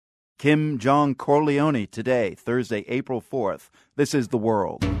Kim Jong Corleone today, Thursday, April 4th. This is The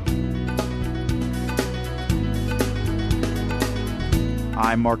World.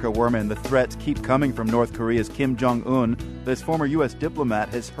 I'm Marco Werman. The threats keep coming from North Korea's Kim Jong-un. This former U.S. diplomat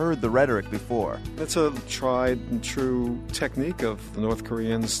has heard the rhetoric before. It's a tried and true technique of the North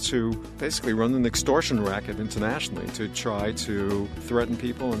Koreans to basically run an extortion racket internationally to try to threaten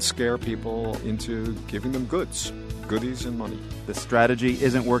people and scare people into giving them goodies and money. The strategy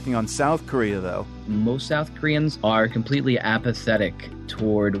isn't working on South Korea, though. Most South Koreans are completely apathetic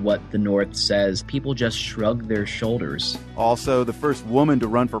toward what the North says. People just shrug their shoulders. Also, the first woman to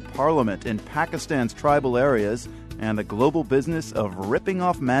run for parliament in Pakistan's tribal areas, and the global business of ripping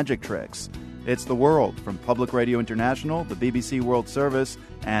off magic tricks. It's The World from Public Radio International, the BBC World Service,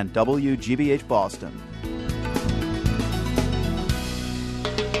 and WGBH Boston.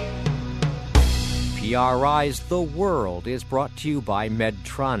 PRI's The World is brought to you by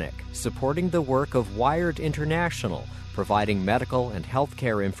Medtronic, supporting the work of Wired International, providing medical and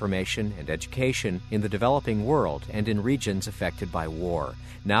healthcare information and education in the developing world and in regions affected by war.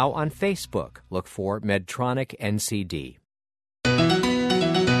 Now on Facebook, look for Medtronic NCD.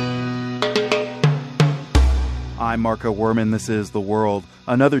 I'm Marco Werman. This is The World.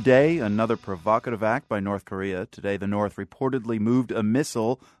 Another day, another provocative act by North Korea. Today, the North reportedly moved a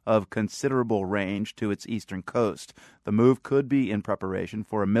missile of considerable range to its eastern coast. The move could be in preparation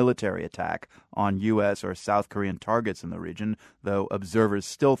for a military attack on U.S. or South Korean targets in the region, though observers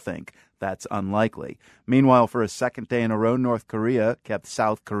still think that's unlikely. Meanwhile, for a second day in a row, North Korea kept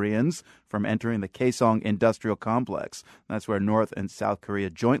South Koreans from entering the Kaesong Industrial Complex. That's where North and South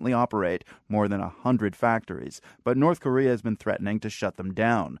Korea jointly operate more than 100 factories. But North Korea has been threatening to shut them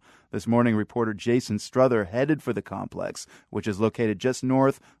down. This morning, reporter Jason Struther headed for the complex, which is located just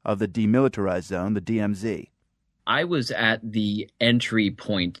north of the demilitarized zone, the DMZ. I was at the entry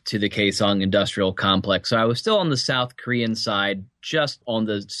point to the Kaesong Industrial Complex, so I was still on the South Korean side, just on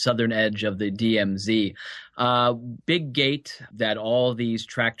the southern edge of the DMZ. Big gate that all these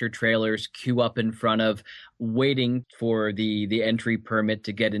tractor trailers queue up in front of, waiting for the entry permit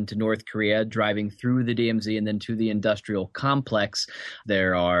to get into North Korea, driving through the DMZ and then to the industrial complex.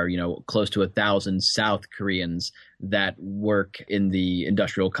 There are, close to 1,000 South Koreans that work in the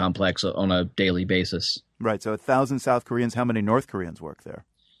industrial complex on a daily basis. Right, so 1,000 South Koreans. How many North Koreans work there?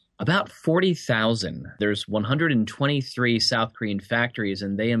 About 40,000. There's 123 South Korean factories,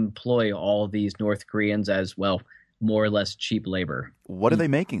 and they employ all these North Koreans as, well, more or less cheap labor. What are they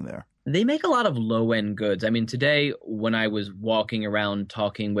making there? They make a lot of low-end goods. I mean, today when I was walking around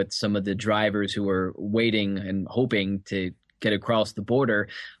talking with some of the drivers who were waiting and hoping to get across the border,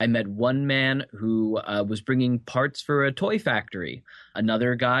 I met one man who was bringing parts for a toy factory.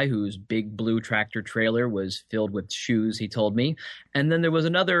 Another guy whose big blue tractor trailer was filled with shoes, he told me. And then there was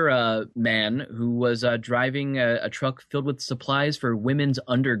another man who was driving a truck filled with supplies for women's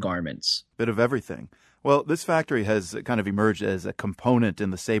undergarments. Bit of everything. Well, this factory has kind of emerged as a component in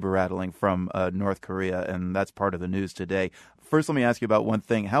the saber rattling from North Korea, and that's part of the news today. First, let me ask you about one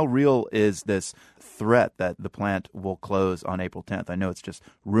thing. How real is this threat that the plant will close on April 10th? I know it's just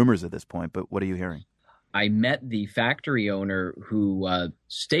rumors at this point, but what are you hearing? I met the factory owner who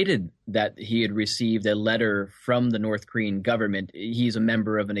stated that he had received a letter from the North Korean government. He's a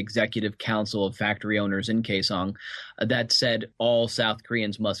member of an executive council of factory owners in Kaesong that said all South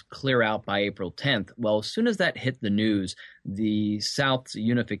Koreans must clear out by April 10th. Well, as soon as that hit the news, the South's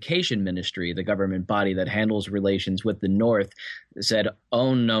Unification Ministry, the government body that handles relations with the North, said,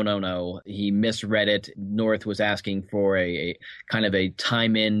 oh, no. He misread it. North was asking for a kind of a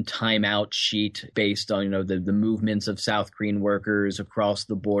time in, time out sheet based on, the movements of South Korean workers across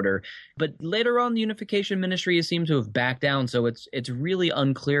the border. But later on, the Unification Ministry seemed to have backed down. So it's really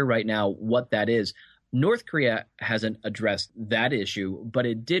unclear right now what that is. North Korea hasn't addressed that issue, but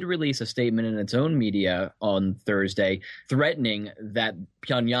it did release a statement in its own media on Thursday threatening that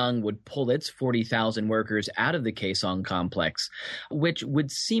Pyongyang would pull its 40,000 workers out of the Kaesong complex, which would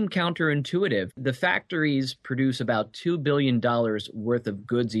seem counterintuitive. The factories produce about $2 billion worth of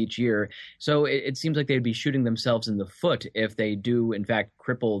goods each year, so it seems like they'd be shooting themselves in the foot if they do, in fact,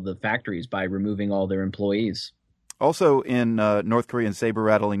 cripple the factories by removing all their employees. Also in North Korean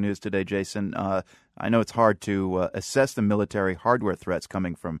saber-rattling news today, Jason, I know it's hard to assess the military hardware threats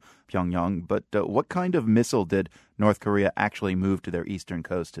coming from Pyongyang, but what kind of missile did North Korea actually move to their eastern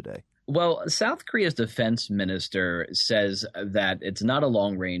coast today? Well, South Korea's defense minister says that it's not a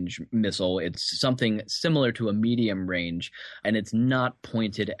long-range missile. It's something similar to a medium-range, and it's not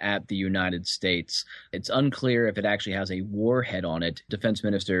pointed at the United States. It's unclear if it actually has a warhead on it. Defense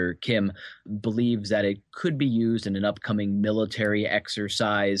Minister Kim believes that it could be used in an upcoming military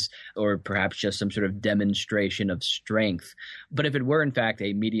exercise or perhaps just some sort of demonstration of strength. But if it were, in fact,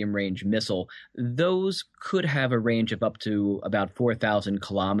 a medium-range missile, those could have a range of up to about 4,000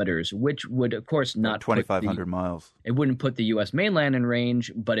 kilometers, which would, of course, not 2,500 miles. It wouldn't put the U.S. mainland in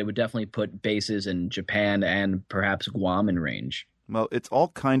range, but it would definitely put bases in Japan and perhaps Guam in range. Well, it's all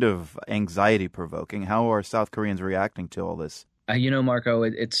kind of anxiety-provoking. How are South Koreans reacting to all this? Marco,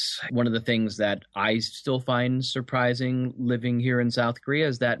 it's one of the things that I still find surprising living here in South Korea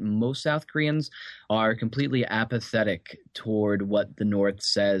is that most South Koreans are completely apathetic toward what the North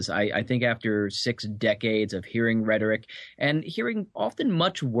says. I think after 6 decades of hearing rhetoric and hearing often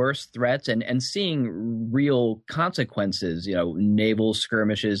much worse threats and seeing real consequences, naval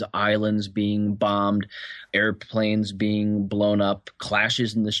skirmishes, islands being bombed, airplanes being blown up,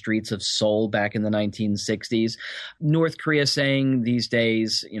 clashes in the streets of Seoul back in the 1960s, North Korea saying these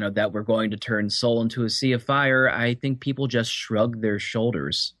days, that we're going to turn Seoul into a sea of fire, I think people just shrug their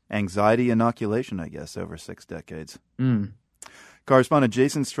shoulders. Anxiety inoculation, I guess, over 6 decades. Correspondent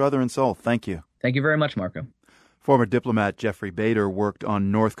Jason Strother in Seoul, thank you. Thank you very much, Marco. Former diplomat Jeffrey Bader worked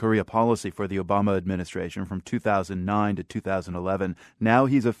on North Korea policy for the Obama administration from 2009 to 2011. Now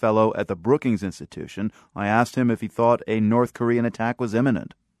he's a fellow at the Brookings Institution. I asked him if he thought a North Korean attack was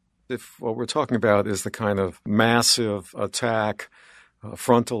imminent. If what we're talking about is the kind of massive attack,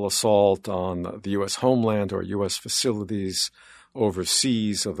 frontal assault on the U.S. homeland or U.S. facilities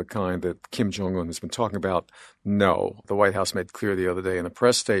overseas of the kind that Kim Jong-un has been talking about, no. The White House made clear the other day in a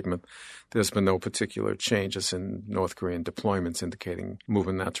press statement there's been no particular changes in North Korean deployments indicating move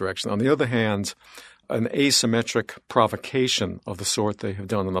in that direction. On the other hand, an asymmetric provocation of the sort they have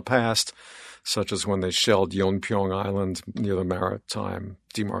done in the past, such as when they shelled Yeonpyeong Island near the maritime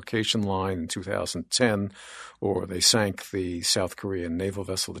demarcation line in 2010, or they sank the South Korean naval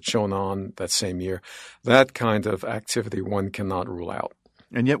vessel, the Chonan, that same year. That kind of activity one cannot rule out.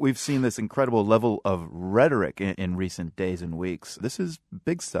 And yet we've seen this incredible level of rhetoric in recent days and weeks. This is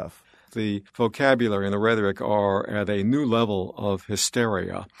big stuff. The vocabulary and the rhetoric are at a new level of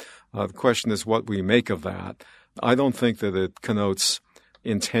hysteria. The question is what we make of that. I don't think that it connotes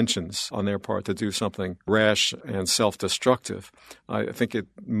intentions on their part to do something rash and self-destructive. I think it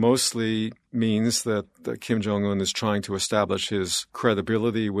mostly means that Kim Jong-un is trying to establish his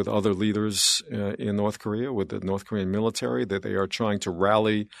credibility with other leaders in North Korea, with the North Korean military, that they are trying to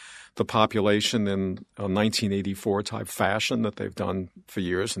rally the population in a 1984 type fashion that they've done for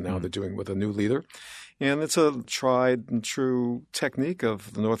years, and now they're doing with a new leader. And it's a tried and true technique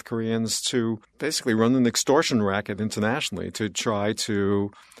of the North Koreans to basically run an extortion racket internationally to try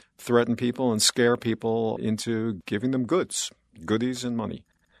to threaten people and scare people into giving them goodies and money.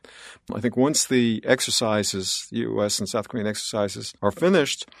 I think once the exercises, U.S. and South Korean exercises, are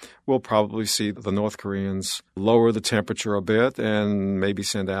finished, we'll probably see the North Koreans lower the temperature a bit and maybe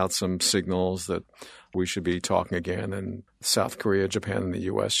send out some signals that we should be talking again, and South Korea, Japan, and the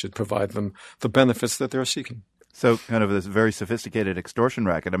U.S. should provide them the benefits that they're seeking. So kind of this very sophisticated extortion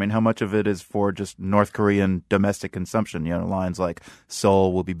racket. I mean, how much of it is for just North Korean domestic consumption? Lines like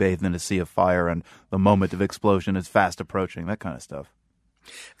Seoul will be bathed in a sea of fire and the moment of explosion is fast approaching, that kind of stuff.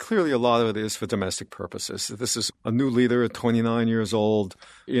 Clearly, a lot of it is for domestic purposes. This is a new leader, 29 years old,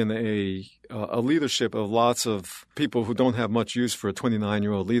 in a leadership of lots of people who don't have much use for a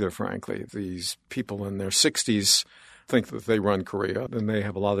 29-year-old leader, frankly. These people in their 60s think that they run Korea, and they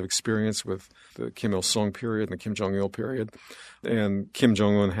have a lot of experience with the Kim Il-sung period and the Kim Jong-il period. And Kim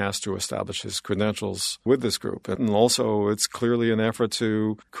Jong-un has to establish his credentials with this group. And also, it's clearly an effort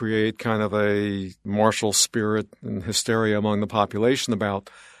to create kind of a martial spirit and hysteria among the population about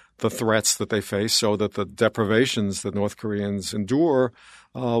the threats that they face so that the deprivations that North Koreans endure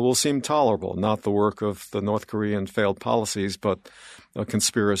will seem tolerable, not the work of the North Korean failed policies, but a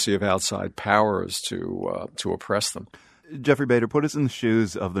conspiracy of outside powers to oppress them. Jeffrey Bader, put us in the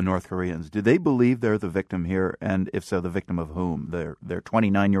shoes of the North Koreans. Do they believe they're the victim here? And if so, the victim of whom? Their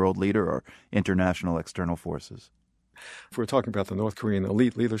 29-year-old leader or international external forces? If we're talking about the North Korean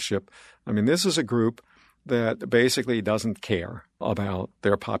elite leadership, I mean, this is a group that basically doesn't care about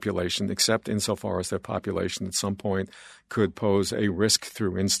their population, except insofar as their population at some point could pose a risk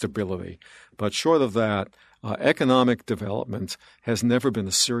through instability. But short of that, economic development has never been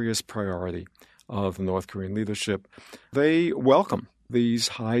a serious priority of the North Korean leadership. They welcome these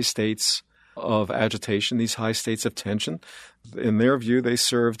high stakes of agitation, these high states of tension. In their view, they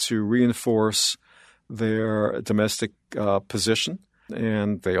serve to reinforce their domestic position,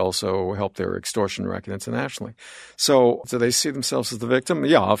 and they also help their extortion racket internationally. So do they see themselves as the victim?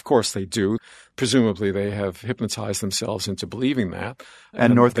 Yeah, of course they do. Presumably they have hypnotized themselves into believing that.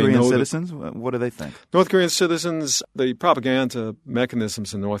 And North Korean citizens, what do they think? North Korean citizens, the propaganda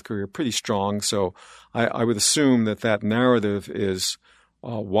mechanisms in North Korea are pretty strong, so I would assume that narrative is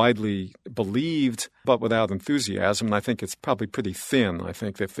widely believed, but without enthusiasm. And I think it's probably pretty thin. I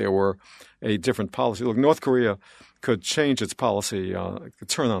think if there were a different policy. Look, North Korea could change its policy, could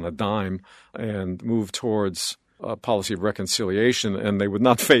turn on a dime and move towards a policy of reconciliation, and they would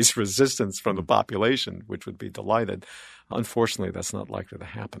not face resistance from the population, which would be delighted. Unfortunately, that's not likely to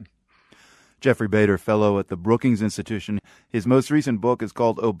happen. Jeffrey Bader, fellow at the Brookings Institution. His most recent book is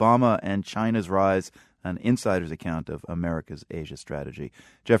called Obama and China's Rise, an insider's account of America's Asia strategy.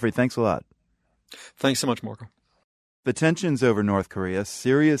 Jeffrey, thanks a lot. Thanks so much, Marco. The tensions over North Korea,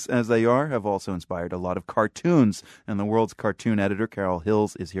 serious as they are, have also inspired a lot of cartoons, and the world's cartoon editor, Carol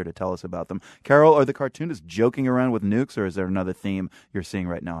Hills, is here to tell us about them. Carol, are the cartoonists joking around with nukes, or is there another theme you're seeing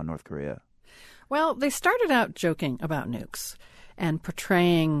right now in North Korea? Well, they started out joking about nukes and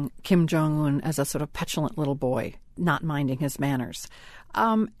portraying Kim Jong-un as a sort of petulant little boy, not minding his manners.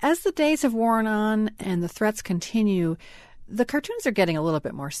 As the days have worn on and the threats continue, the cartoons are getting a little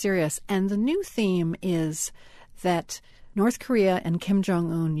bit more serious, and the new theme is that North Korea and Kim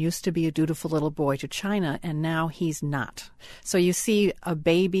Jong-un used to be a dutiful little boy to China, and now he's not. So you see a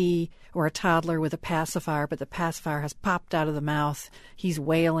baby or a toddler with a pacifier, but the pacifier has popped out of the mouth. He's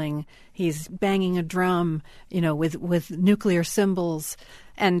wailing. He's banging a drum, with nuclear symbols.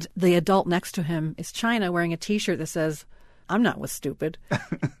 And the adult next to him is China wearing a T-shirt that says, "I'm not with stupid."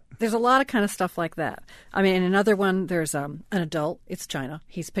 There's a lot of kind of stuff like that. I mean, in another one, there's an adult. It's China.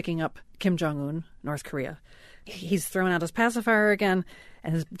 He's picking up Kim Jong-un, North Korea. He's throwing out his pacifier again,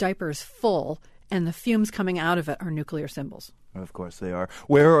 and his diaper is full, and the fumes coming out of it are nuclear symbols. Of course they are.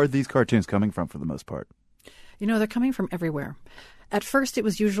 Where are these cartoons coming from for the most part? They're coming from everywhere. At first, it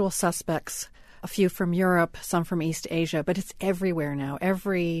was usual suspects, a few from Europe, some from East Asia, but it's everywhere now.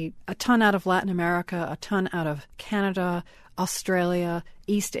 A ton out of Latin America, a ton out of Canada, Australia,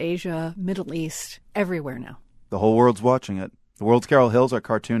 East Asia, Middle East, everywhere now. The whole world's watching it. The World's Carol Hills, our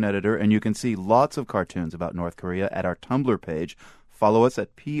cartoon editor, and you can see lots of cartoons about North Korea at our Tumblr page. Follow us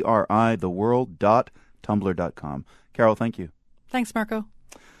at pritheworld.tumblr.com. Carol, thank you. Thanks, Marco.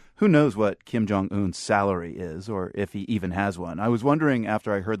 Who knows what Kim Jong-un's salary is, or if he even has one? I was wondering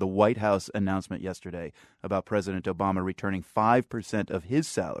after I heard the White House announcement yesterday about President Obama returning 5% of his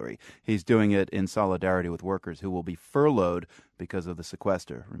salary. He's doing it in solidarity with workers who will be furloughed because of the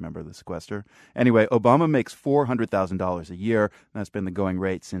sequester. Remember the sequester? Anyway, Obama makes $400,000 a year. That's been the going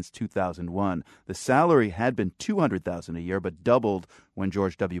rate since 2001. The salary had been $200,000 a year, but doubled when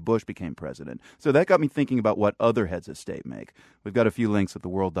George W. Bush became president. So that got me thinking about what other heads of state make. We've got a few links at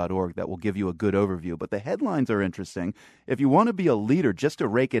theworld.org that will give you a good overview, but the headlines are interesting. If you want to be a leader just to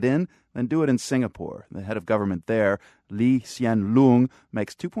rake it in, then do it in Singapore. The head of government there, Lee Hsien Loong,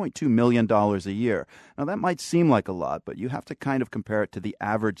 makes $2.2 million a year. Now, that might seem like a lot, but you have to kind of compare it to the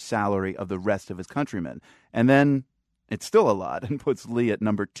average salary of the rest of his countrymen. And then it's still a lot and puts Lee at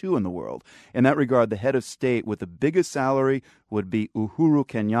number 2 in the world. In that regard, the head of state with the biggest salary would be Uhuru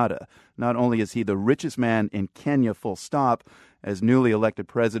Kenyatta. Not only is he the richest man in Kenya, full stop, as newly elected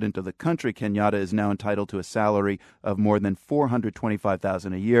president of the country, Kenyatta is now entitled to a salary of more than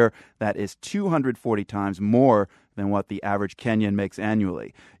 $425,000 a year. That is 240 times more than what the average Kenyan makes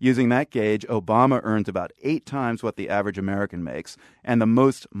annually. Using that gauge, Obama earns about 8 times what the average American makes, and the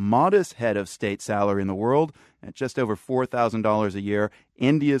most modest head of state salary in the world, at just over $4,000 a year,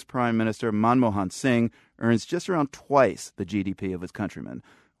 India's Prime Minister Manmohan Singh earns just around twice the GDP of his countrymen.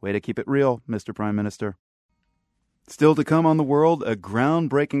 Way to keep it real, Mr. Prime Minister. Still to come on The World, a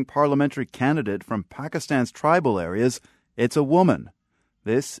groundbreaking parliamentary candidate from Pakistan's tribal areas. It's a woman.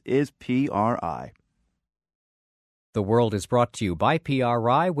 This is PRI. The World is brought to you by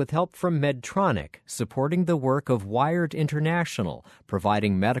PRI with help from Medtronic, supporting the work of Wired International,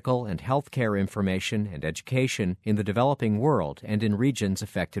 providing medical and healthcare information and education in the developing world and in regions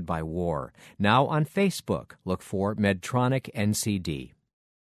affected by war. Now on Facebook, look for Medtronic NCD.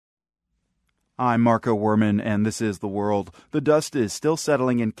 I'm Marco Werman, and this is The World. The dust is still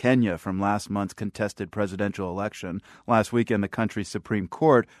settling in Kenya from last month's contested presidential election. Last weekend, the country's Supreme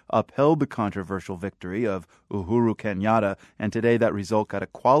Court upheld the controversial victory of Uhuru Kenyatta, and today that result got a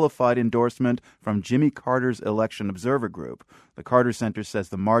qualified endorsement from Jimmy Carter's Election Observer Group. The Carter Center says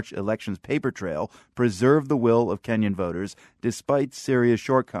the March elections paper trail preserved the will of Kenyan voters despite serious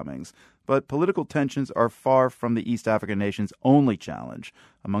shortcomings. But political tensions are far from the East African nation's only challenge.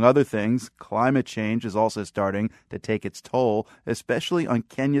 Among other things, climate change is also starting to take its toll, especially on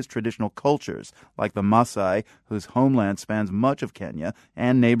Kenya's traditional cultures, like the Maasai, whose homeland spans much of Kenya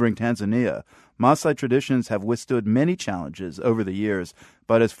and neighboring Tanzania. Maasai traditions have withstood many challenges over the years,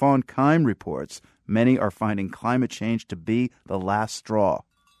 but as Fawn Keim reports, many are finding climate change to be the last straw.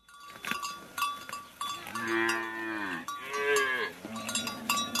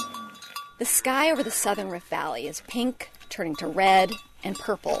 The sky over the southern Rift Valley is pink, turning to red and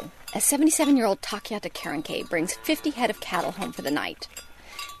purple, as 77-year-old Takiata Karenke brings 50 head of cattle home for the night.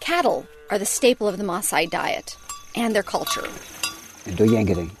 Cattle are the staple of the Maasai diet and their culture.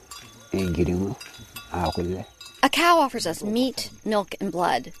 A cow offers us meat, milk, and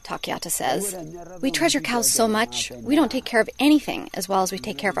blood, Takiata says. We treasure cows so much, we don't take care of anything as well as we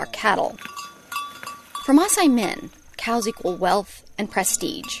take care of our cattle. For Maasai men, cows equal wealth and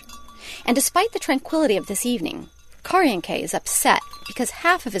prestige. And despite the tranquility of this evening, Karenke is upset because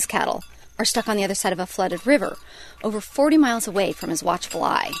half of his cattle are stuck on the other side of a flooded river, over 40 miles away from his watchful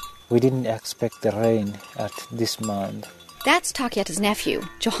eye. We didn't expect the rain at this month. That's Takiata's nephew,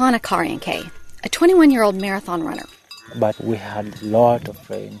 Johanna Karenke, a 21-year-old marathon runner. But we had a lot of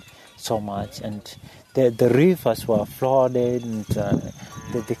rain, so much, and the rivers were flooded, and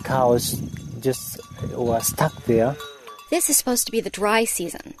the cows just were stuck there. This is supposed to be the dry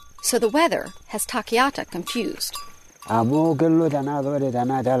season, so the weather has Takiata confused.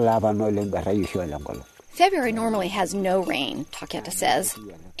 February normally has no rain, Takiata says.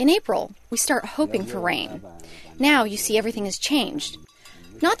 In April, we start hoping for rain. Now you see everything has changed.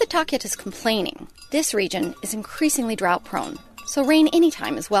 Not that Takiata is complaining. This region is increasingly drought-prone, so rain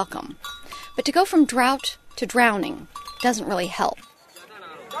anytime is welcome. But to go from drought to drowning doesn't really help.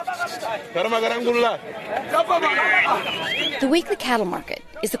 The weekly cattle market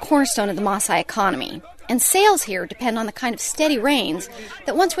is the cornerstone of the Maasai economy, and sales here depend on the kind of steady rains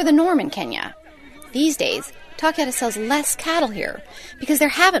that once were the norm in Kenya. These days, Takiata sells less cattle here because there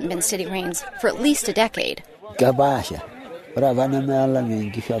haven't been steady rains for at least a decade.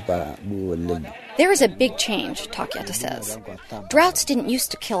 There is a big change, Takiata says. Droughts didn't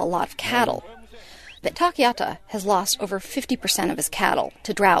used to kill a lot of cattle, but Takiata has lost over 50% of his cattle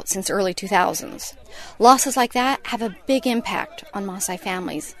to drought since early 2000s. Losses like that have a big impact on Maasai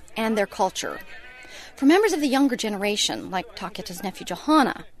families and their culture. For members of the younger generation, like Takiata's nephew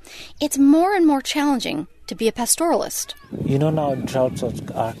Johanna, it's more and more challenging to be a pastoralist. You know, now droughts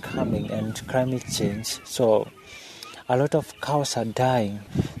are coming and climate change, so a lot of cows are dying,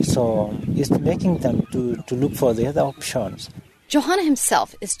 so it's making them to look for the other options. Johanna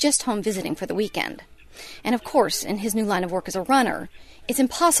himself is just home visiting for the weekend. And of course, in his new line of work as a runner, it's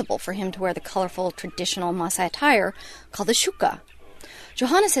impossible for him to wear the colorful traditional Maasai attire called the shuka.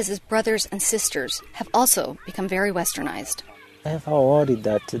 Johanna says his brothers and sisters have also become very westernized. I have worried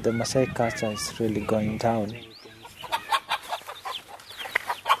that the Maasai culture is really going down.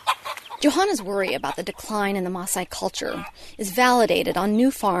 Johanna's worry about the decline in the Maasai culture is validated on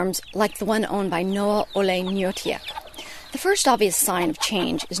new farms like the one owned by Noah Ole Nyotiek. The first obvious sign of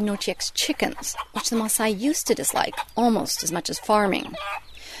change is Nyotiek's chickens, which the Maasai used to dislike almost as much as farming.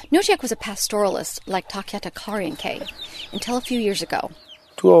 Nyotiek was a pastoralist like Takiata Karenke until a few years ago.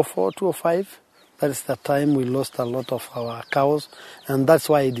 2004, 2005, that is the time we lost a lot of our cows, and that's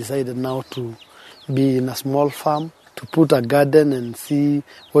why I decided now to be in a small farm, to put a garden and see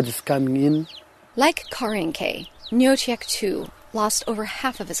what is coming in. Like Karenke, Nyotiek too lost over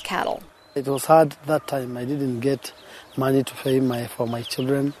half of his cattle. It was hard that time. I didn't get money to pay for my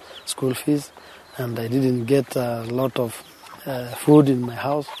children school fees, and I didn't get a lot of food in my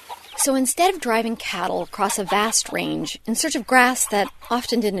house. So instead of driving cattle across a vast range in search of grass that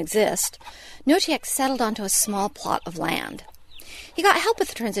often didn't exist, Nyotiek settled onto a small plot of land. He got help with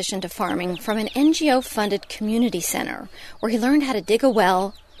the transition to farming from an NGO-funded community center where he learned how to dig a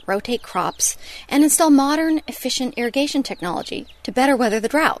well, rotate crops, and install modern, efficient irrigation technology to better weather the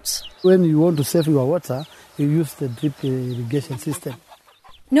droughts. When you want to save your water, you use the drip irrigation system.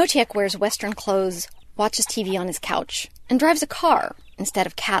 Nyotiek wears Western clothes, watches TV on his couch, and drives a car instead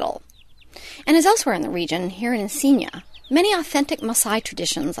of cattle. And as elsewhere in the region, here in Isinya, many authentic Maasai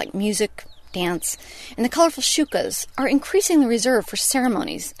traditions like music, dance, and the colorful shukas are increasingly reserved for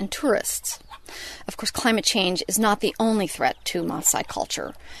ceremonies and tourists. Of course, climate change is not the only threat to Maasai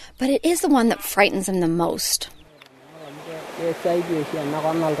culture, but it is the one that frightens them the most.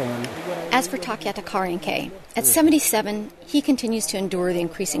 As for Takiata Karenke, at 77, he continues to endure the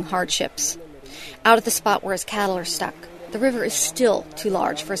increasing hardships. Out at the spot where his cattle are stuck, the river is still too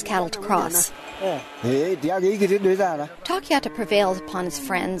large for his cattle to cross. Takiata prevails upon his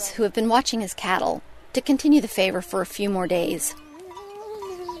friends, who have been watching his cattle, to continue the favor for a few more days.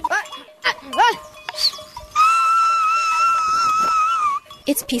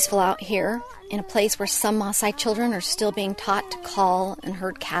 It's peaceful out here, in a place where some Maasai children are still being taught to call and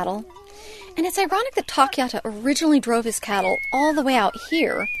herd cattle. And it's ironic that Takiata originally drove his cattle all the way out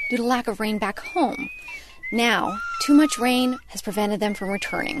here due to lack of rain back home. Now, too much rain has prevented them from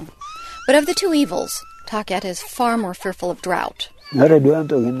returning. But of the two evils, Takiata is far more fearful of drought. I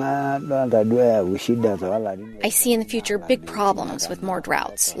see in the future big problems with more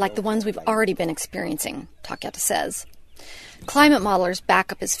droughts, like the ones we've already been experiencing, Takiata says. Climate modelers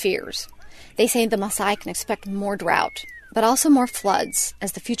back up his fears. They say the Maasai can expect more drought, but also more floods,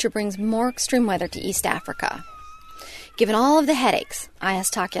 as the future brings more extreme weather to East Africa. Given all of the headaches, I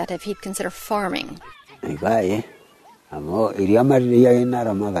asked Takiata if he'd consider farming. I'd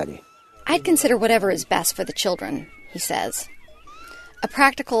consider whatever is best for the children, he says. A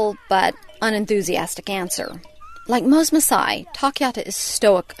practical but unenthusiastic answer. Like most Maasai, Takiata is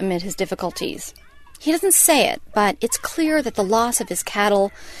stoic amid his difficulties. He doesn't say it, but it's clear that the loss of his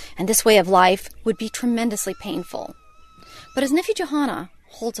cattle and this way of life would be tremendously painful. But his nephew Johanna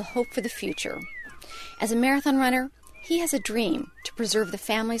holds a hope for the future. As a marathon runner, he has a dream to preserve the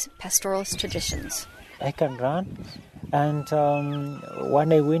family's pastoralist traditions. I can run, and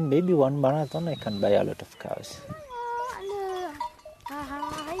when I win maybe one marathon, I can buy a lot of cows.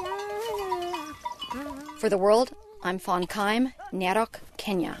 For the World, I'm Fawn Kime, Narok,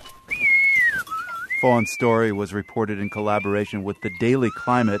 Kenya. Fawn's story was reported in collaboration with the Daily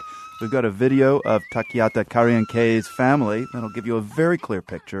Climate. We've got a video of Takiata Karianke's family that'll give you a very clear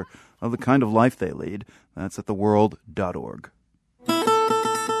picture of the kind of life they lead. That's at theworld.org.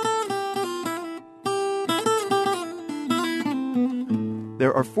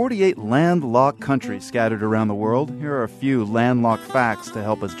 There are 48 landlocked countries scattered around the world. Here are a few landlocked facts to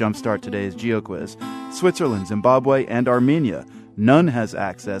help us jumpstart today's GeoQuiz. Switzerland, Zimbabwe, and Armenia. None has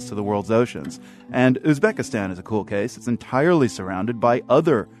access to the world's oceans. And Uzbekistan is a cool case. It's entirely surrounded by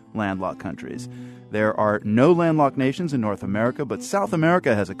other landlocked countries. There are no landlocked nations in North America, but South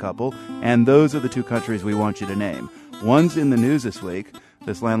America has a couple, and those are the two countries we want you to name. One's in the news this week.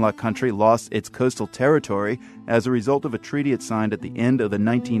 This landlocked country lost its coastal territory as a result of a treaty it signed at the end of the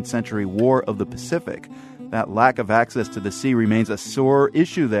 19th century War of the Pacific. That lack of access to the sea remains a sore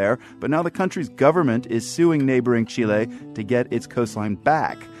issue there, but now the country's government is suing neighboring Chile to get its coastline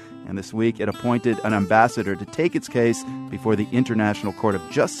back. And this week it appointed an ambassador to take its case before the International Court of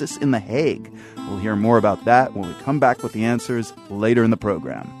Justice in The Hague. We'll hear more about that when we come back with the answers later in the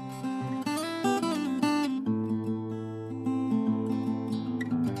program.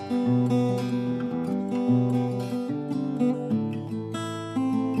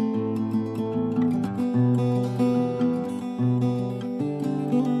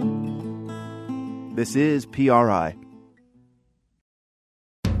 This is PRI.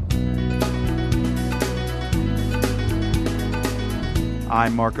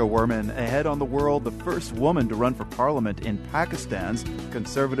 I'm Marco Werman. Ahead on The World, the first woman to run for parliament in Pakistan's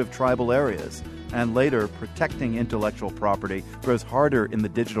conservative tribal areas. And later, protecting intellectual property grows harder in the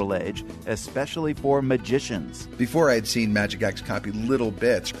digital age, especially for magicians. Before, I'd seen magic acts copy little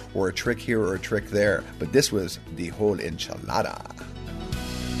bits, or a trick here or a trick there. But this was the whole enchilada.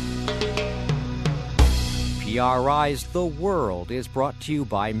 PRI's The World is brought to you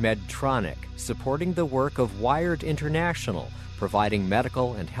by Medtronic, supporting the work of Wired International, providing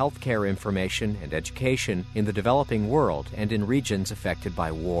medical and healthcare information and education in the developing world and in regions affected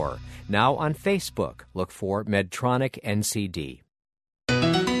by war. Now on Facebook, look for Medtronic NCD.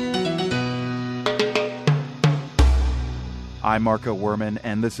 I'm Marco Werman,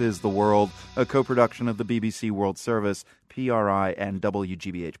 and this is The World, a co-production of the BBC World Service, PRI, and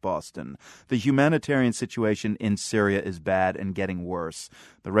WGBH Boston. The humanitarian situation in Syria is bad and getting worse.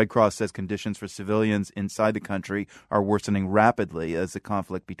 The Red Cross says conditions for civilians inside the country are worsening rapidly as the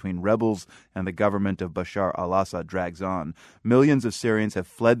conflict between rebels and the government of Bashar al-Assad drags on. Millions of Syrians have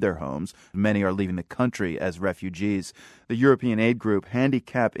fled their homes. Many are leaving the country as refugees. The European aid group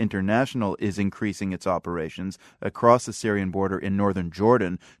Handicap International is increasing its operations across the Syrian border in northern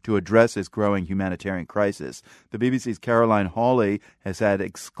Jordan to address this growing humanitarian crisis. The BBC's Caroline Hawley has had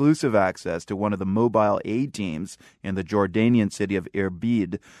exclusive access to one of the mobile aid teams in the Jordanian city of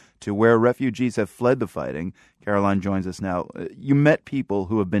Irbid, to where refugees have fled the fighting. Caroline joins us now. You met people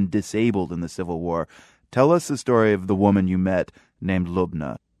who have been disabled in the civil war. Tell us the story of the woman you met named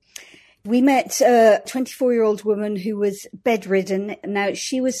Lubna. We met a 24-year-old woman who was bedridden. Now,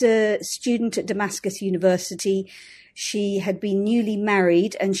 she was a student at Damascus University She had been newly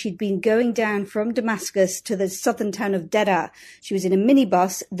married and she'd been going down from Damascus to the southern town of Deraa. She was in a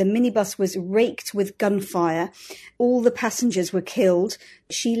minibus. The minibus was raked with gunfire. All the passengers were killed.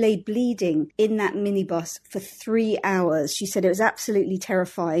 She lay bleeding in that minibus for 3 hours. She said it was absolutely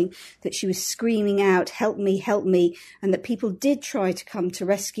terrifying, that she was screaming out, help me, and that people did try to come to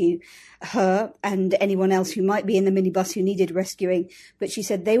rescue her and anyone else who might be in the minibus who needed rescuing. But she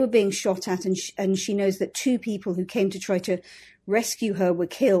said they were being shot at, and she knows that 2 people who came to try to rescue her were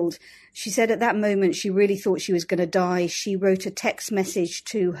killed. She said at that moment she really thought she was going to die. She wrote a text message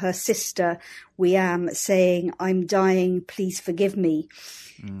to her sister, Wiam, saying, "I'm dying, please forgive me."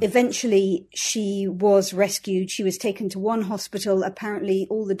 Eventually, she was rescued. She was taken to one hospital. Apparently,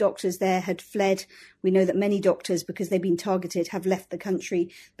 all the doctors there had fled. We know that many doctors, because they've been targeted, have left the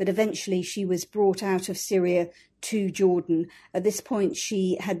country. But eventually, she was brought out of Syria to Jordan. At this point,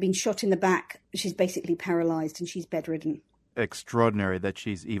 she had been shot in the back. She's basically paralyzed and she's bedridden. Extraordinary that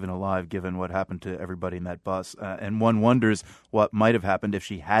she's even alive, given what happened to everybody in that bus. And one wonders what might have happened if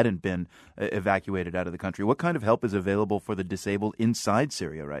she hadn't been evacuated out of the country. What kind of help is available for the disabled inside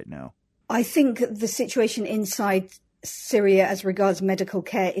Syria right now? I think the situation inside Syria as regards medical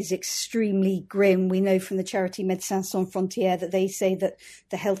care is extremely grim. We know from the charity Médecins Sans Frontières that they say that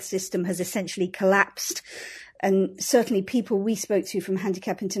the health system has essentially collapsed. And certainly people we spoke to from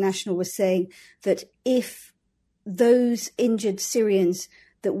Handicap International were saying that if those injured Syrians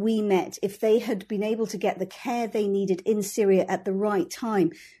that we met, if they had been able to get the care they needed in Syria at the right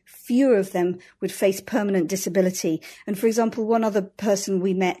time, fewer of them would face permanent disability. And for example, one other person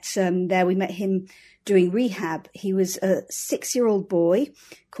we met we met him doing rehab. He was a 6-year-old boy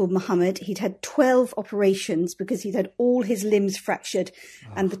called Mohammed. He'd had 12 operations because he'd had all his limbs fractured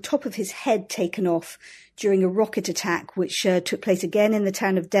and the top of his head taken off during a rocket attack, which took place again in the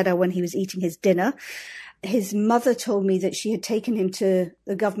town of Deraa when he was eating his dinner. His mother told me that she had taken him to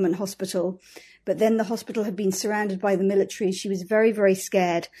the government hospital, but then the hospital had been surrounded by the military. She was very, very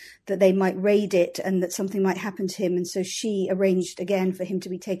scared that they might raid it and that something might happen to him. And so she arranged again for him to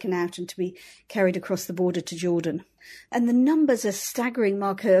be taken out and to be carried across the border to Jordan. And the numbers are staggering,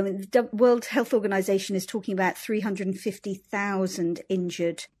 Marco. I mean, the World Health Organization is talking about 350,000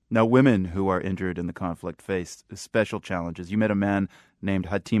 injured. Now, women who are injured in the conflict face special challenges. You met a man named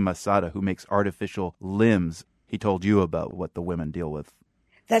Hatim Masada who makes artificial limbs. He told you about what the women deal with.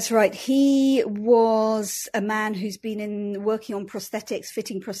 That's right. He was a man who's been working on prosthetics,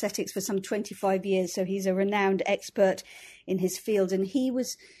 fitting prosthetics for some 25 years. So he's a renowned expert in his field. And he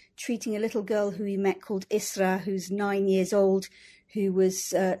was treating a little girl who he met called Isra, who's 9 years old, who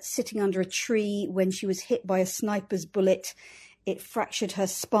was sitting under a tree when she was hit by a sniper's bullet. It fractured her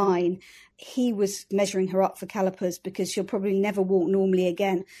spine. He was measuring her up for calipers because she'll probably never walk normally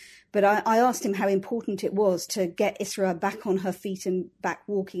again. But I asked him how important it was to get Isra back on her feet and back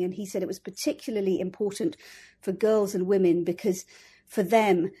walking. And he said it was particularly important for girls and women because for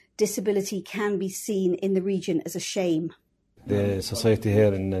them, disability can be seen in the region as a shame. The society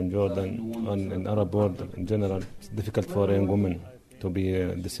here in Jordan and in Arab world in general, it's difficult for young women to be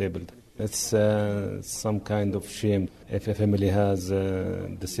disabled. It's some kind of shame. If a family has a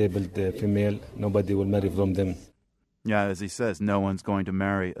disabled female, nobody will marry from them. Yeah, as he says, no one's going to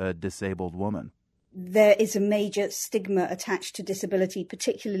marry a disabled woman. There is a major stigma attached to disability,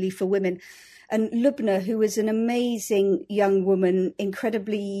 particularly for women. And Lubna, who was an amazing young woman,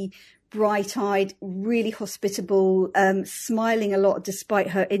 incredibly bright-eyed, really hospitable, smiling a lot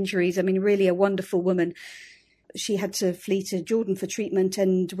despite her injuries. I mean, really a wonderful woman. She had to flee to Jordan for treatment,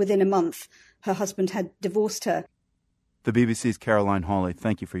 and within a month, her husband had divorced her. The BBC's Caroline Hawley,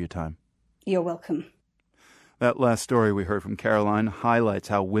 thank you for your time. You're welcome. That last story we heard from Caroline highlights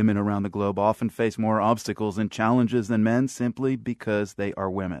how women around the globe often face more obstacles and challenges than men simply because they are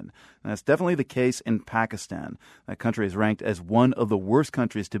women. And that's definitely the case in Pakistan. That country is ranked as one of the worst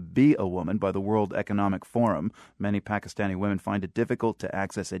countries to be a woman by the World Economic Forum. Many Pakistani women find it difficult to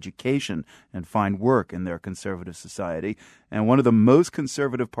access education and find work in their conservative society. And one of the most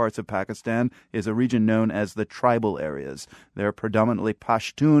conservative parts of Pakistan is a region known as the tribal areas. They're predominantly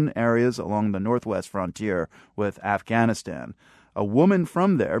Pashtun areas along the northwest frontier with Afghanistan. A woman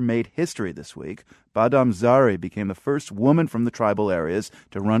from there made history this week. Badam Zari became the first woman from the tribal areas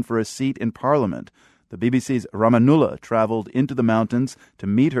to run for a seat in parliament. The BBC's Ramanullah traveled into the mountains to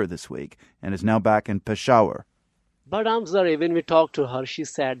meet her this week and is now back in Peshawar. Badam Zari, when we talked to her, she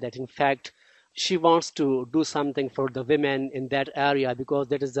said that in fact she wants to do something for the women in that area because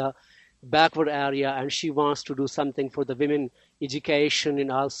that is a backward area, and she wants to do something for the women education and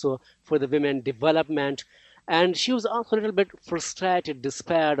also for the women development. And she was also a little bit frustrated,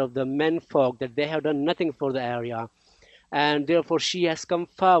 despaired of the men folk that they have done nothing for the area. and therefore she has come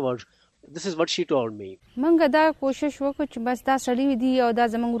forward. This is what she told me. These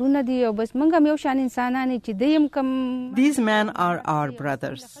men are our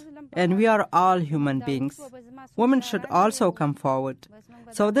brothers, and we are all human beings. Women should also come forward.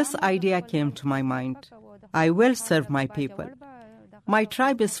 So this idea came to my mind. I will serve my people. My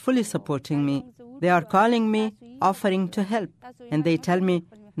tribe is fully supporting me. They are calling me, offering to help, and they tell me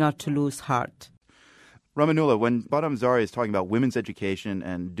not to lose heart. Ramanula, when Badam Zari is talking about women's education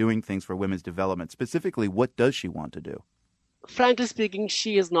and doing things for women's development, specifically, what does she want to do? Frankly speaking,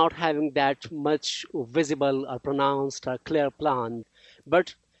 she is not having that much visible or pronounced or clear plan.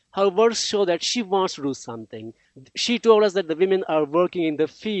 But her words show that she wants to do something. She told us that the women are working in the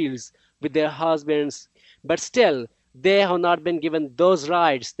fields with their husbands, but still, they have not been given those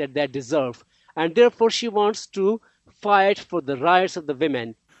rights that they deserve. And therefore, she wants to fight for the rights of the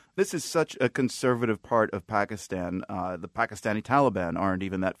women. This is such a conservative part of Pakistan. The Pakistani Taliban aren't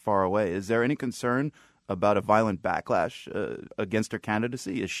even that far away. Is there any concern about a violent backlash against her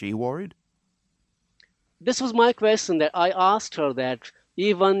candidacy? Is she worried? This was my question that I asked her, that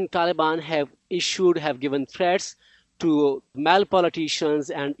even Taliban have given threats to male politicians,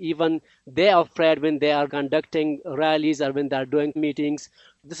 and even they are afraid when they are conducting rallies or when they are doing meetings.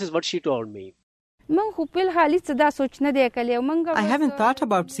 This is what she told me. I haven't thought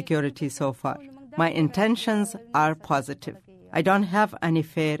about security so far. My intentions are positive. I don't have any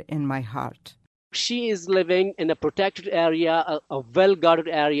fear in my heart. She is living in a protected area, a well-guarded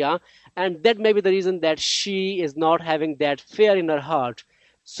area, and that may be the reason that she is not having that fear in her heart.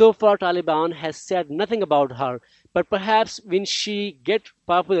 So far, Taliban has said nothing about her, but perhaps when she gets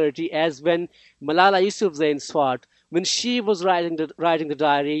popularity, as when Malala Yousafzai in Swat, when she was writing the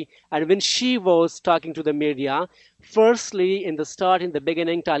diary, and when she was talking to the media, firstly, in the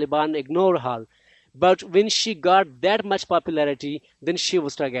beginning, Taliban ignored her. But when she got that much popularity, then she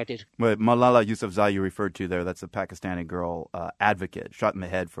was targeted. But Malala Yousafzai you referred to there, that's a Pakistani girl advocate, shot in the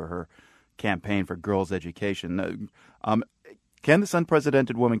head for her campaign for girls' education. Can this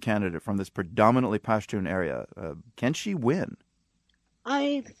unprecedented woman candidate from this predominantly Pashtun area, can she win?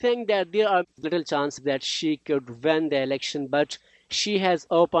 I think that there are little chance that she could win the election, but she has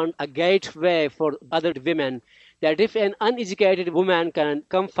opened a gateway for other women, that if an uneducated woman can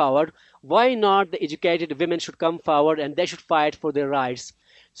come forward, why not the educated women should come forward and they should fight for their rights.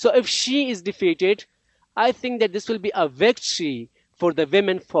 So if she is defeated, I think that this will be a victory for the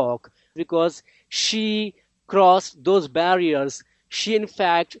women folk, because she crossed those barriers. She, in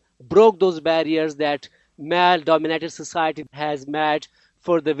fact, broke those barriers that male-dominated society has made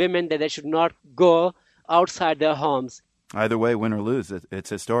for the women, that they should not go outside their homes. Either way, win or lose, it's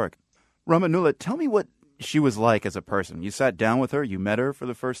historic. Ramanula, tell me what she was like as a person. You sat down with her, you met her for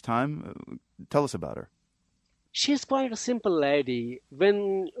the first time. Tell us about her. She's quite a simple lady.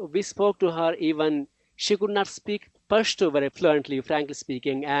 When we spoke to her, even she could not speak Pashto very fluently, frankly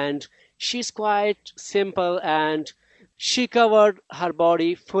speaking, and she's quite simple, and she covered her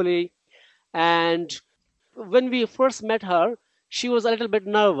body fully. And when we first met her, she was a little bit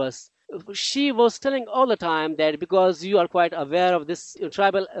nervous. She was telling all the time that because you are quite aware of this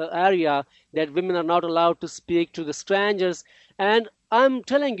tribal area, that women are not allowed to speak to the strangers. And I'm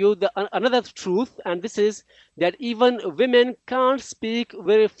telling you another truth, and this is that even women can't speak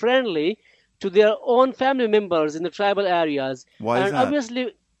very friendly to their own family members in the tribal areas. Why is that?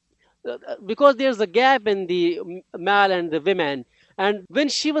 Obviously, because there's a gap in the male and the women. And when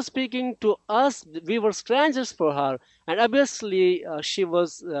she was speaking to us, we were strangers for her. And obviously, she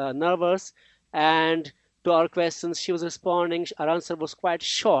was nervous. And to our questions, she was responding. Her answer was quite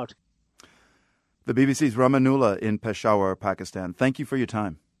short. The BBC's Ramanula in Peshawar, Pakistan. Thank you for your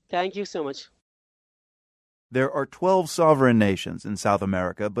time. Thank you so much. There are 12 sovereign nations in South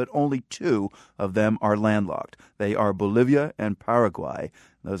America, but only 2 of them are landlocked. They are Bolivia and Paraguay.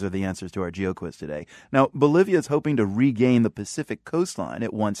 Those are the answers to our GeoQuiz today. Now, Bolivia is hoping to regain the Pacific coastline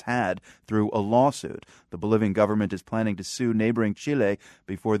it once had through a lawsuit. The Bolivian government is planning to sue neighboring Chile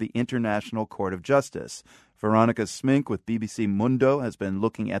before the International Court of Justice. Veronica Smink with BBC Mundo has been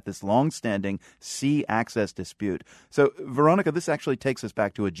looking at this long-standing sea access dispute. So, Veronica, this actually takes us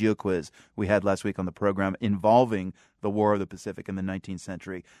back to a GeoQuiz we had last week on the program involving the War of the Pacific in the 19th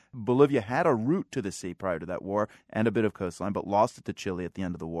century. Bolivia had a route to the sea prior to that war and a bit of coastline, but lost it to Chile at the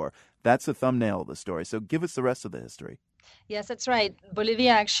end of the war. That's the thumbnail of the story. So give us the rest of the history. Yes, that's right.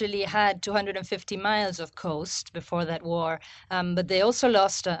 Bolivia actually had 250 miles of coast before that war, but they also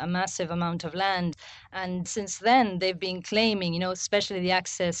lost a massive amount of land. And since then, they've been claiming, especially the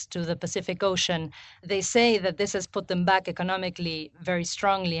access to the Pacific Ocean. They say that this has put them back economically very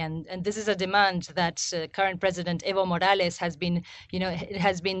strongly. And this is a demand that current President Evo Morales has been, it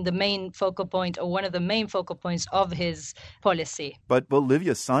has been the main focal point, or one of the main focal points of his policy. But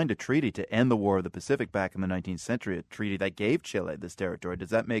Bolivia signed a treaty to end the War of the Pacific back in the 19th century, a treaty that gave Chile this territory. Does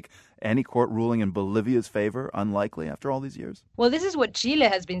that make any court ruling in Bolivia's favor unlikely after all these years? Well, this is what Chile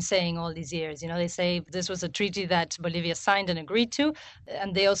has been saying all these years. They say this was a treaty that Bolivia signed and agreed to.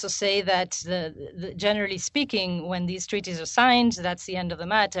 And they also say that, generally speaking, when these treaties are signed, that's the end of the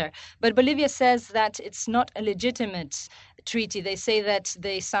matter. But Bolivia says that it's not a legitimate treaty. They say that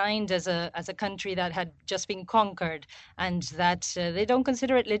they signed as a country that had just been conquered, and that they don't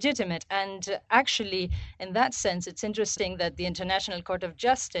consider it legitimate. And actually, in that sense, it's interesting that the International Court of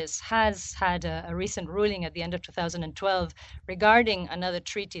Justice has had a recent ruling at the end of 2012 regarding another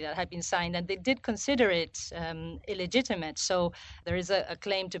treaty that had been signed, and they did consider it illegitimate. So there is a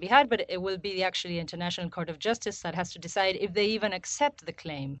claim to be had, but it will be actually the International Court of Justice that has to decide if they even accept the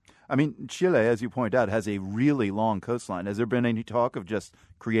claim. I mean, Chile, as you point out, has a really long coastline. Has there been any talk of just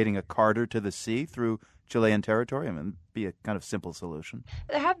creating a corridor to the sea through Chilean territory? I mean, it'd be a kind of simple solution.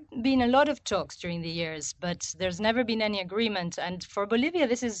 There have been a lot of talks during the years, but there's never been any agreement. And for Bolivia,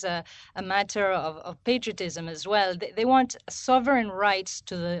 this is a matter of patriotism as well. They want a sovereign right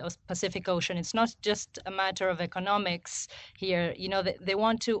to the Pacific Ocean. It's not just a matter of economics here. They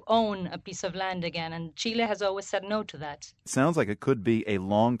want to own a piece of land again, and Chile has always said no to that. It sounds like it could be a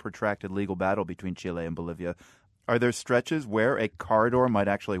long, protracted legal battle between Chile and Bolivia. Are there stretches where a corridor might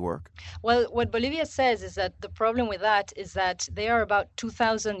actually work? Well, what Bolivia says is that the problem with that is that they are about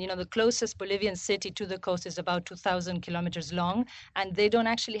 2,000, the closest Bolivian city to the coast is about 2,000 kilometers long, and they don't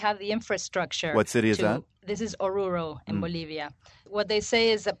actually have the infrastructure. What city is that? This is Oruro in Bolivia. What they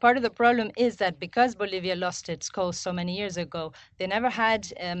say is that part of the problem is that because Bolivia lost its coast so many years ago, they never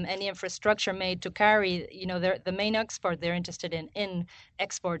had any infrastructure made to carry, the main export they're interested in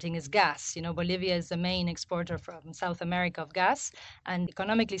exporting is gas. Bolivia is the main exporter from South America of gas. And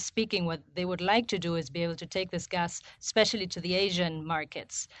economically speaking, what they would like to do is be able to take this gas, especially to the Asian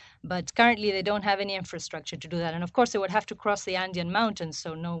markets. But currently, they don't have any infrastructure to do that. And of course, they would have to cross the Andean mountains,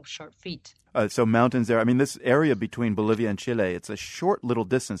 so no short feet. So mountains there. I mean, this area between Bolivia and Chile, it's a short little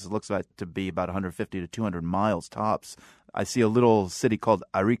distance. It looks like to be about 150 to 200 miles tops. I see a little city called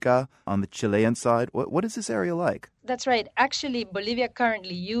Arica on the Chilean side. What is this area like? That's right. Actually, Bolivia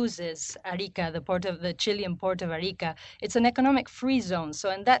currently uses Arica, the Chilean port of Arica. It's an economic free zone. So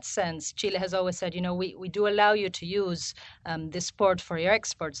in that sense, Chile has always said, we do allow you to use this port for your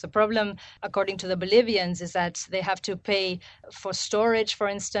exports. The problem, according to the Bolivians, is that they have to pay for storage, for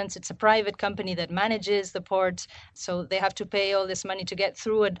instance. It's a private company that manages the port. So they have to pay all this money to get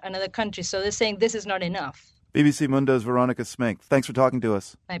through another country. So they're saying this is not enough. BBC Mundo's Veronica Smink. Thanks for talking to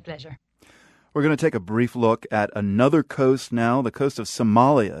us. My pleasure. We're going to take a brief look at another coast now, the coast of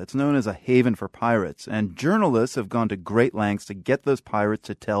Somalia. It's known as a haven for pirates, and journalists have gone to great lengths to get those pirates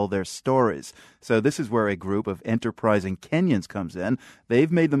to tell their stories. So this is where a group of enterprising Kenyans comes in.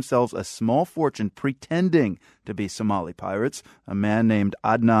 They've made themselves a small fortune pretending to be Somali pirates. A man named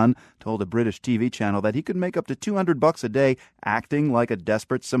Adnan told a British TV channel that he could make up to $200 a day acting like a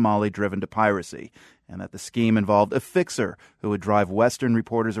desperate Somali driven to piracy, and that the scheme involved a fixer who would drive Western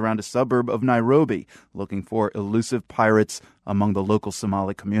reporters around a suburb of Nairobi looking for elusive pirates among the local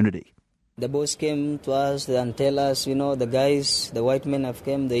Somali community. The boss came to us and tell us, the guys, the white men have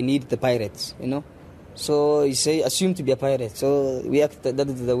come, they need the pirates, So he say, assume to be a pirate. So we act, that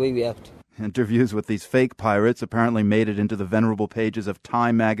is the way we act. Interviews with these fake pirates apparently made it into the venerable pages of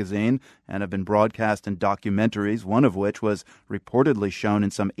Time magazine and have been broadcast in documentaries, one of which was reportedly shown in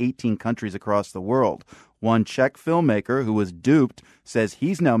some 18 countries across the world. One Czech filmmaker who was duped says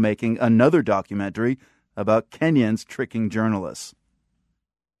he's now making another documentary about Kenyans tricking journalists.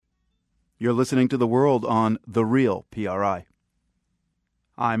 You're listening to The World on The Real PRI.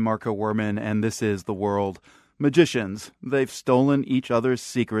 I'm Marco Werman, and this is The World. Magicians, they've stolen each other's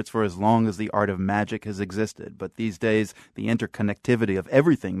secrets for as long as the art of magic has existed. But these days, the interconnectivity of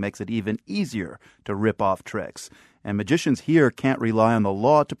everything makes it even easier to rip off tricks. And magicians here can't rely on the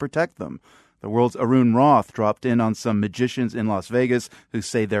law to protect them. The World's Arun Roth dropped in on some magicians in Las Vegas who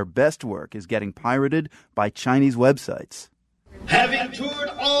say their best work is getting pirated by Chinese websites. Having toured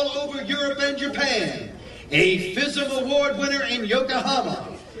all over Europe and Japan, a FISM Award winner in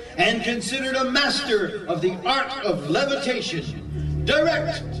Yokohama, and considered a master of the art of levitation,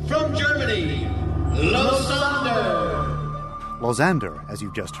 direct from Germany, Losander. Lysander, as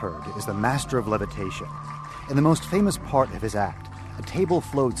you've just heard, is the master of levitation. In the most famous part of his act, a table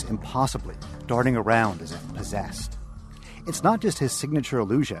floats impossibly, darting around as if possessed. It's not just his signature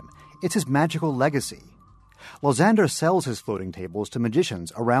illusion, it's his magical legacy. Lysander sells his floating tables to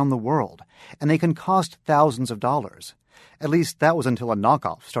magicians around the world, and they can cost thousands of dollars. At least that was until a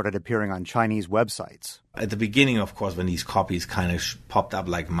knockoff started appearing on Chinese websites. At the beginning, of course, when these copies kind of popped up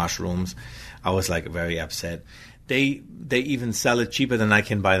like mushrooms, I was like very upset. They even sell it cheaper than I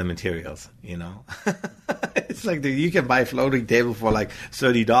can buy the materials, you know. It's like you can buy a floating table for like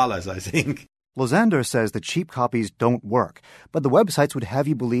 $30, I think. Lysander says the cheap copies don't work, but the websites would have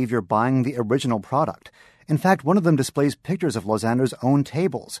you believe you're buying the original product. In fact, one of them displays pictures of Lysander's own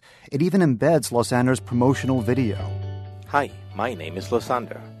tables. It even embeds Lysander's promotional video. Hi, my name is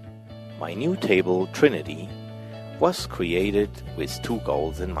Lysander. My new table, Trinity, was created with two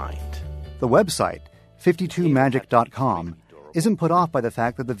goals in mind. The website, 52magic.com, isn't put off by the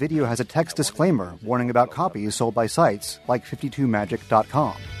fact that the video has a text disclaimer warning about copies sold by sites like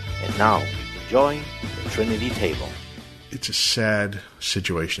 52magic.com. And now, enjoy the Trinity table. It's a sad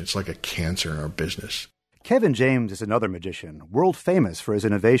situation. It's like a cancer in our business. Kevin James is another magician, world famous for his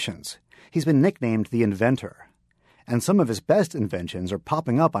innovations. He's been nicknamed the Inventor. And some of his best inventions are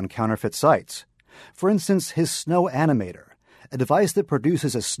popping up on counterfeit sites. For instance, his snow animator, a device that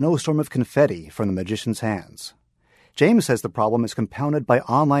produces a snowstorm of confetti from the magician's hands. James says the problem is compounded by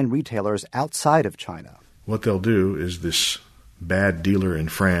online retailers outside of China. What they'll do is this bad dealer in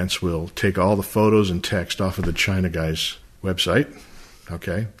France will take all the photos and text off of the China guy's website,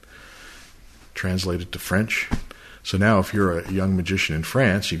 okay, translate it to French. So now if you're a young magician in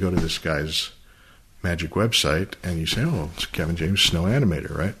France, you go to this guy's magic website and you say, oh, it's Kevin James Snow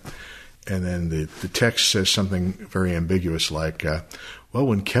Animator, right? And then the text says something very ambiguous like, well,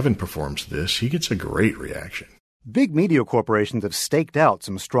 when Kevin performs this, he gets a great reaction. Big media corporations have staked out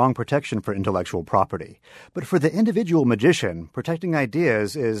some strong protection for intellectual property. But for the individual magician, protecting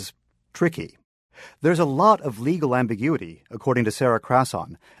ideas is tricky. There's a lot of legal ambiguity, according to Sarah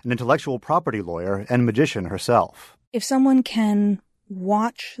Crasson, an intellectual property lawyer and magician herself. If someone can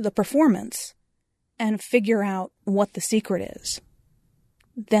watch the performance and figure out what the secret is,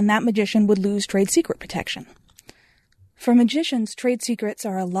 then that magician would lose trade secret protection. For magicians, trade secrets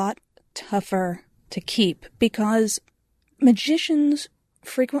are a lot tougher to keep because magicians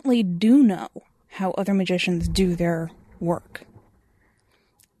frequently do know how other magicians do their work.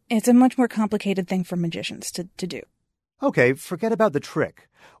 It's a much more complicated thing for magicians to do. Okay, forget about the trick.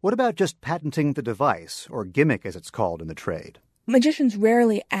 What about just patenting the device, or gimmick as it's called in the trade? Magicians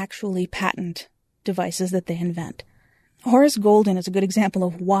rarely actually patent devices that they invent. Horace Golden is a good example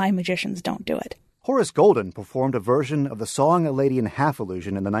of why magicians don't do it. Horace Golden performed a version of the song A Lady in Half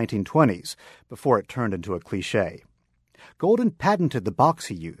illusion in the 1920s, before it turned into a cliché. Golden patented the box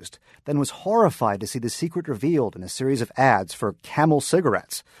he used, then was horrified to see the secret revealed in a series of ads for Camel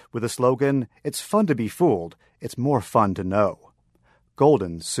cigarettes, with the slogan, "It's fun to be fooled, it's more fun to know."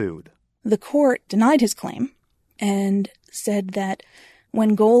 Golden sued. The court denied his claim and said that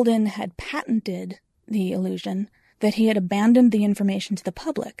when Golden had patented the illusion, that he had abandoned the information to the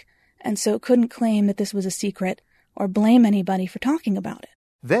public, and so couldn't claim that this was a secret or blame anybody for talking about it.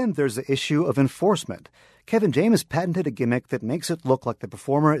 Then there's the issue of enforcement. Kevin James patented a gimmick that makes it look like the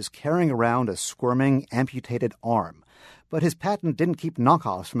performer is carrying around a squirming, amputated arm. But his patent didn't keep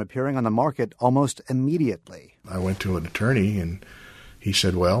knockoffs from appearing on the market almost immediately. I went to an attorney, and he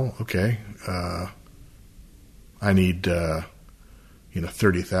said, well, okay, I need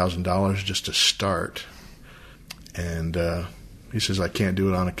 $30,000 just to start. And he says, I can't do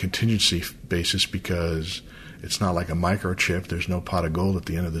it on a contingency basis because it's not like a microchip. There's no pot of gold at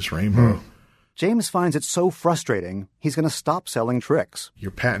the end of this rainbow. James finds it so frustrating, he's going to stop selling tricks.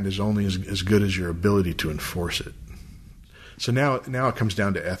 Your patent is only as good as your ability to enforce it. So now it comes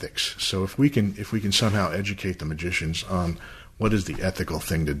down to ethics. So if we can somehow educate the magicians on what is the ethical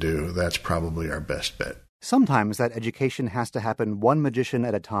thing to do, that's probably our best bet. Sometimes that education has to happen one magician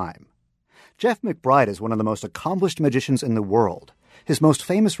at a time. Jeff McBride is one of the most accomplished magicians in the world. His most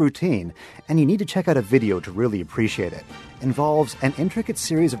famous routine, and you need to check out a video to really appreciate it, involves an intricate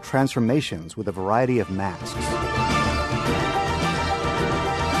series of transformations with a variety of masks.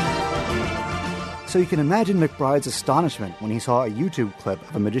 So you can imagine McBride's astonishment when he saw a YouTube clip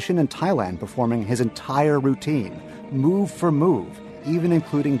of a magician in Thailand performing his entire routine, move for move, even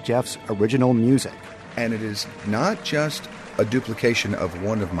including Jeff's original music. And it is not just a duplication of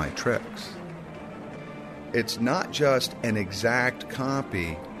one of my tricks. It's not just an exact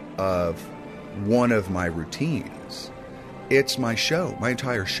copy of one of my routines. It's my show, my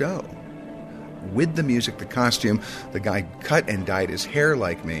entire show. with the music, the costume. The guy cut and dyed his hair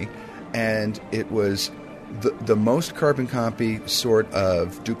like me, and it was the most carbon copy sort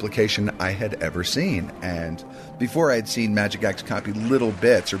of duplication I had ever seen. And before I had seen magic acts copy little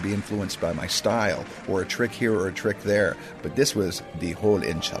bits or be influenced by my style or a trick here or a trick there. But this was the whole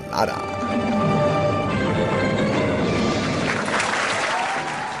enchilada.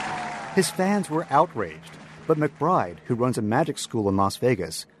 His fans were outraged, but McBride, who runs a magic school in Las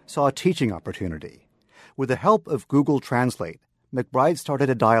Vegas, saw a teaching opportunity. With the help of Google Translate, McBride started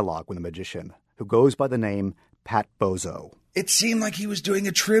a dialogue with a magician who goes by the name Pat Bozo. It seemed like he was doing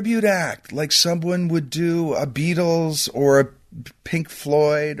a tribute act, like someone would do a Beatles or a Pink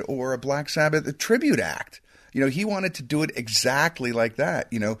Floyd or a Black Sabbath, a tribute act. You know, he wanted to do it exactly like that,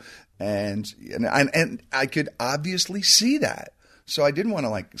 you know, and I could obviously see that. So I didn't want to,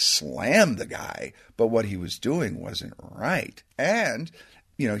 like, slam the guy, but what he was doing wasn't right. And,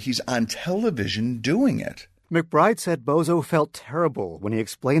 you know, he's on television doing it. McBride said Bozo felt terrible when he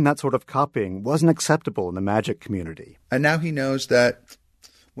explained that sort of copying wasn't acceptable in the magic community. And now he knows that,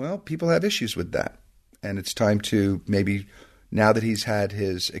 well, people have issues with that. And it's time to maybe, now that he's had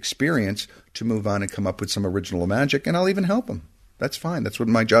his experience, to move on and come up with some original magic, and I'll even help him. That's fine. That's what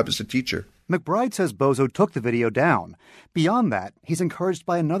my job as a teacher. McBride says Bozo took the video down. Beyond that, he's encouraged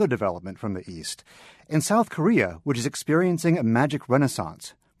by another development from the East. In South Korea, which is experiencing a magic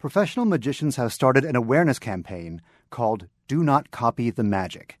renaissance, professional magicians have started an awareness campaign called Do Not Copy the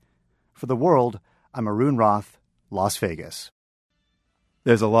Magic. For The World, I'm Arun Roth, Las Vegas.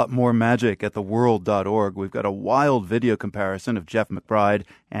 There's a lot more magic at theworld.org. We've got a wild video comparison of Jeff McBride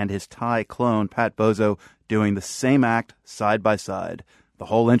and his Thai clone, Pat Bozo, doing the same act side by side. The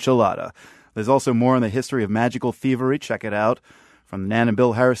whole enchilada. There's also more on the history of magical thievery. Check it out. From the Nan and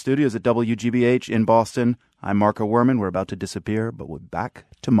Bill Harris studios at WGBH in Boston, I'm Marco Werman. We're about to disappear, but we're back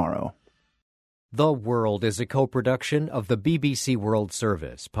tomorrow. The World is a co-production of the BBC World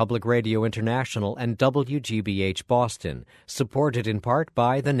Service, Public Radio International, and WGBH Boston, supported in part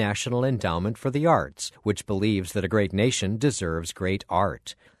by the National Endowment for the Arts, which believes that a great nation deserves great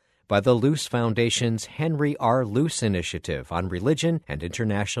art. By the Luce Foundation's Henry R. Luce Initiative on Religion and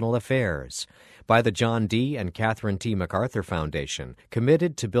International Affairs. By the John D. and Catherine T. MacArthur Foundation,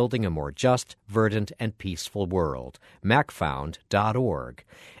 committed to building a more just, verdant, and peaceful world, macfound.org.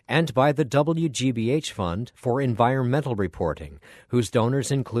 And by the WGBH Fund for Environmental Reporting, whose donors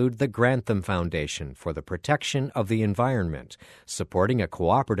include the Grantham Foundation for the Protection of the Environment, supporting a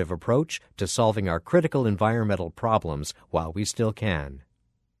cooperative approach to solving our critical environmental problems while we still can.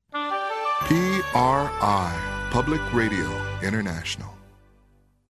 PRI, Public Radio International.